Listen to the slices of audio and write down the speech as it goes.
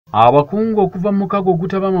Abakungu okuva mu mukago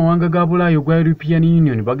ogutaba amawanga ga Bulaaya ogwa European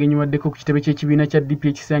Union bagenyiwaddeko ku kitebe ky'ekibiina kya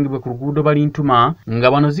DP ekisangibwa ku luguudo Balintuma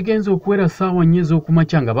nga bano zigenze okuwera ssaawa 4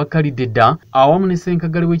 ez'okumakya nga bakkalidde dda awamu ne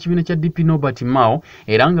ssenkagale w'ekibiina kya DP Nobert Mao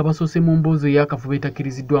era nga basoose mu mboozi ey'akafubo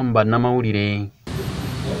etakkiriziddwamu bannamawulire.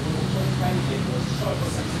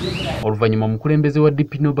 Oluvannyuma omukulembeze wa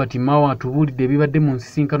DP Nobert Mao atubuulidde ebibadde mu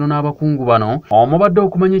nsisinkano n'abakungu bano omubadde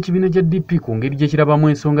okumanya ekibiina kya DP ku ngeri gye kirabamu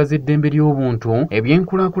ensonga z'eddembe ly'obuntu,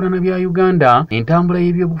 ebyenkulaakulana bya Uganda, entambula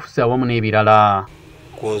y'ebyobufuzi awamu n'ebirala.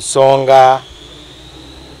 Ku nsonga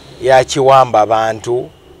ya kiwamba abantu,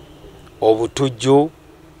 obutujju,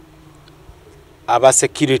 aba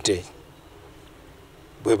security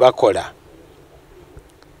bwe bakola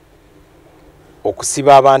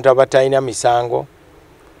okusiba abantu abatalina misango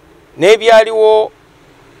n'ebyaliwo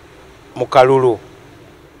mu kalulu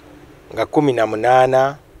nga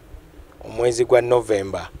 18 omwezi gwa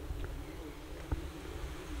November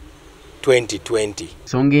 2020.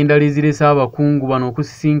 Ensonga endala ezirese abakungu bano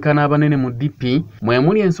okusisinkana abanene mu DP mwe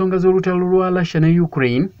muli ensonga z'olutalo lwa Russia ne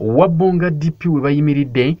Ukraine wabbo nga DP we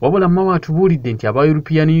bayimiridde, wabula Mao atubuulidde nti aba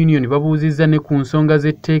European Union babuuzizza ne ku nsonga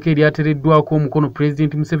z'etteeka eryateereddwako omukono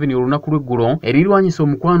President Museveni olunaku lw'eggulo erirwanyisa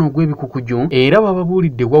omukwano ogw'ebikukuju era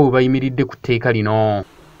bababuulidde wa we bayimiridde ku tteeka lino.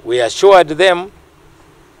 We assured them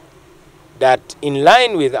that in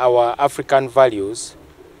line with our African values,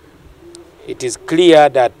 it is clear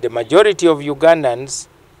that the majority of Ugandans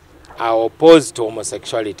are opposed to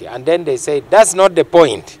homosexuality. And then they say, that's not the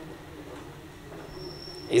point.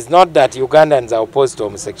 It's not that Ugandans are opposed to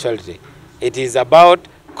homosexuality. It is about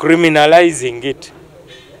criminalizing it.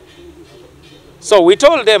 So we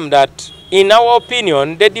told them that, in our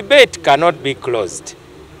opinion, the debate cannot be closed.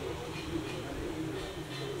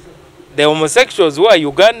 The homosexuals who are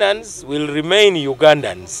Ugandans will remain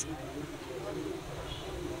Ugandans.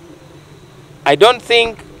 I don't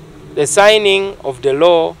think the signing of the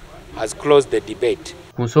law has closed the debate.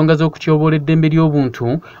 Ku nsonga z'okutyoboola eddembe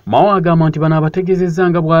ly'obuntu, Mao agamba nti bano abategeezezza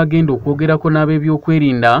nga bw'agenda okwogerako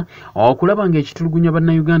n'ab'ebyokwerinda okulaba ng'ekitulugunya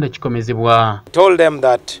bannayuganda kikomezebwa. I told them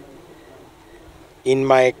that in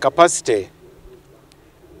my capacity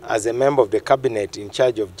as a member of the cabinet in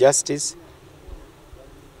charge of justice,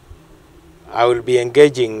 I will be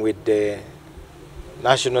engaging with the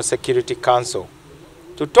National Security Council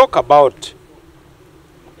to talk about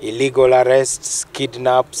illegal arrests,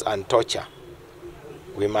 kidnaps and torture.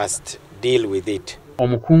 We must deal with it.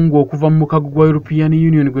 Omukungu okuva mu mukago gwa European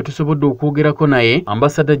Union gwe tusobodde okwogerako naye,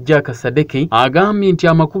 Ambassador Jack Sadeke agambye nti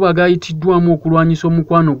amakubo agayitiddwamu okulwanyisa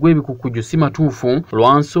omukwano gw'ebikukuju si matuufu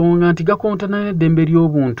lwa nsonga nti gakontana n'eddembe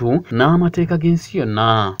ly'obuntu n'amateeka g'ensi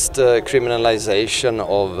yonna. Criminalization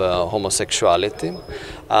of homosexuality,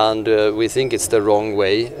 and we think it's the wrong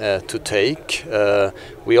way to take.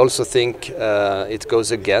 We also think it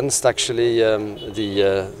goes against actually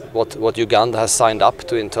what Uganda has signed up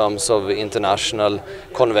to in terms of international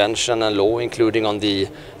convention and law, including on the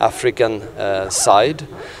African side.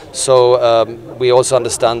 So we also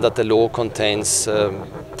understand that the law contains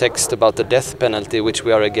text about the death penalty, which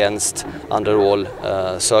we are against under all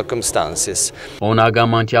circumstances. Ono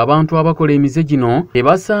agamba nti abantu abakola emize gino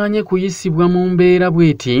tebasaanye kuyisibwa mu mbeera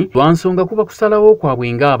bw'eti lwa nsonga kuba kusalawo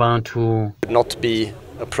kwabwe ng'abantu. Not be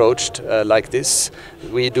approached like this.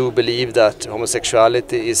 We do believe that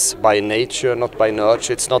homosexuality is by nature, not by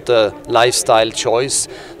nurture. It's not a lifestyle choice,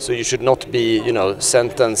 so you should not be,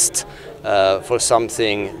 sentenced for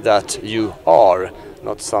something that you are,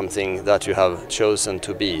 not something that you have chosen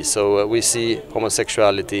to be. So we see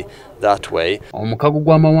homosexuality that way. Omukago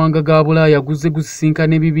gw'amawanga ga Bulaaya guzze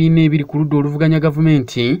gusisinkana ebibiina ebiri ku ludda oluvuganya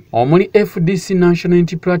gavumenti omuli FDC National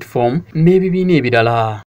Unity Platform n'ebibiina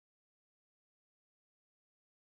ebirala.